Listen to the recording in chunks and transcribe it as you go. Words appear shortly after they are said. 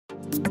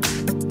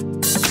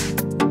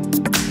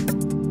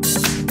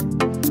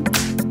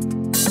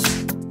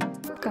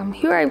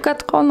Here I've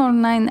got Honor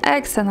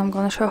 9X and I'm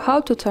gonna show how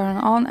to turn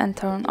on and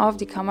turn off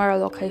the camera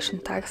location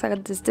tags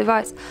at this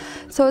device.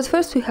 So at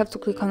first we have to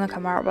click on the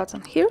camera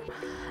button here,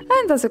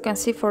 and as you can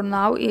see, for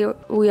now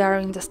we are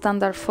in the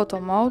standard photo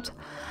mode.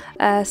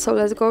 So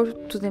let's go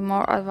to the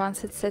more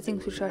advanced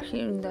settings, which are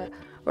here in the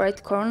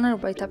right corner.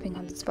 By tapping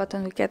on this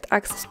button we get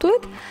access to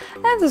it,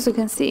 and as you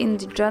can see in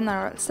the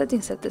general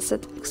settings at the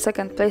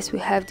second place we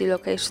have the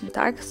location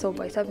tag. So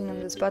by tapping on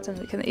this button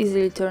we can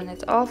easily turn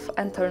it off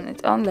and turn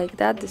it on like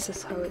that. This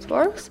is how it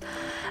works,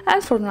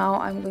 and for now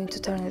I'm going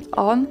to turn it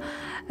on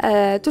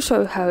to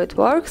show you how it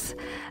works.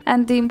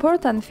 And the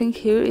important thing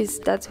here is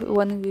that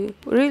when we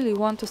really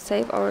want to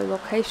save our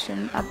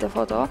location at the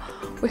photo,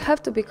 we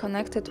have to be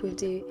connected with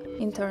the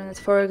internet,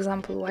 for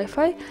example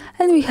Wi-Fi,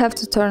 and we have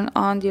to turn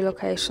on the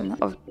location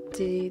of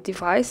the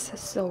device.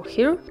 So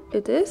here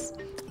it is,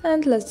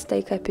 and let's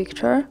take a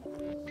picture,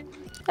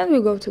 and we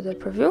go to the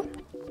preview.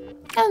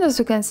 And as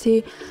you can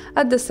see,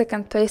 at the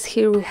second place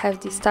here we have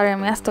the Stare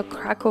Miasto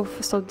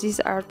Kraków, so these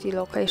are the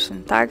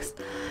location tags.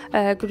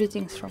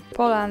 Greetings from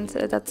Poland.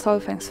 That's all,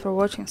 thanks for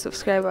watching,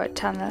 subscribe our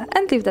channel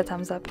and leave the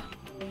thumbs up.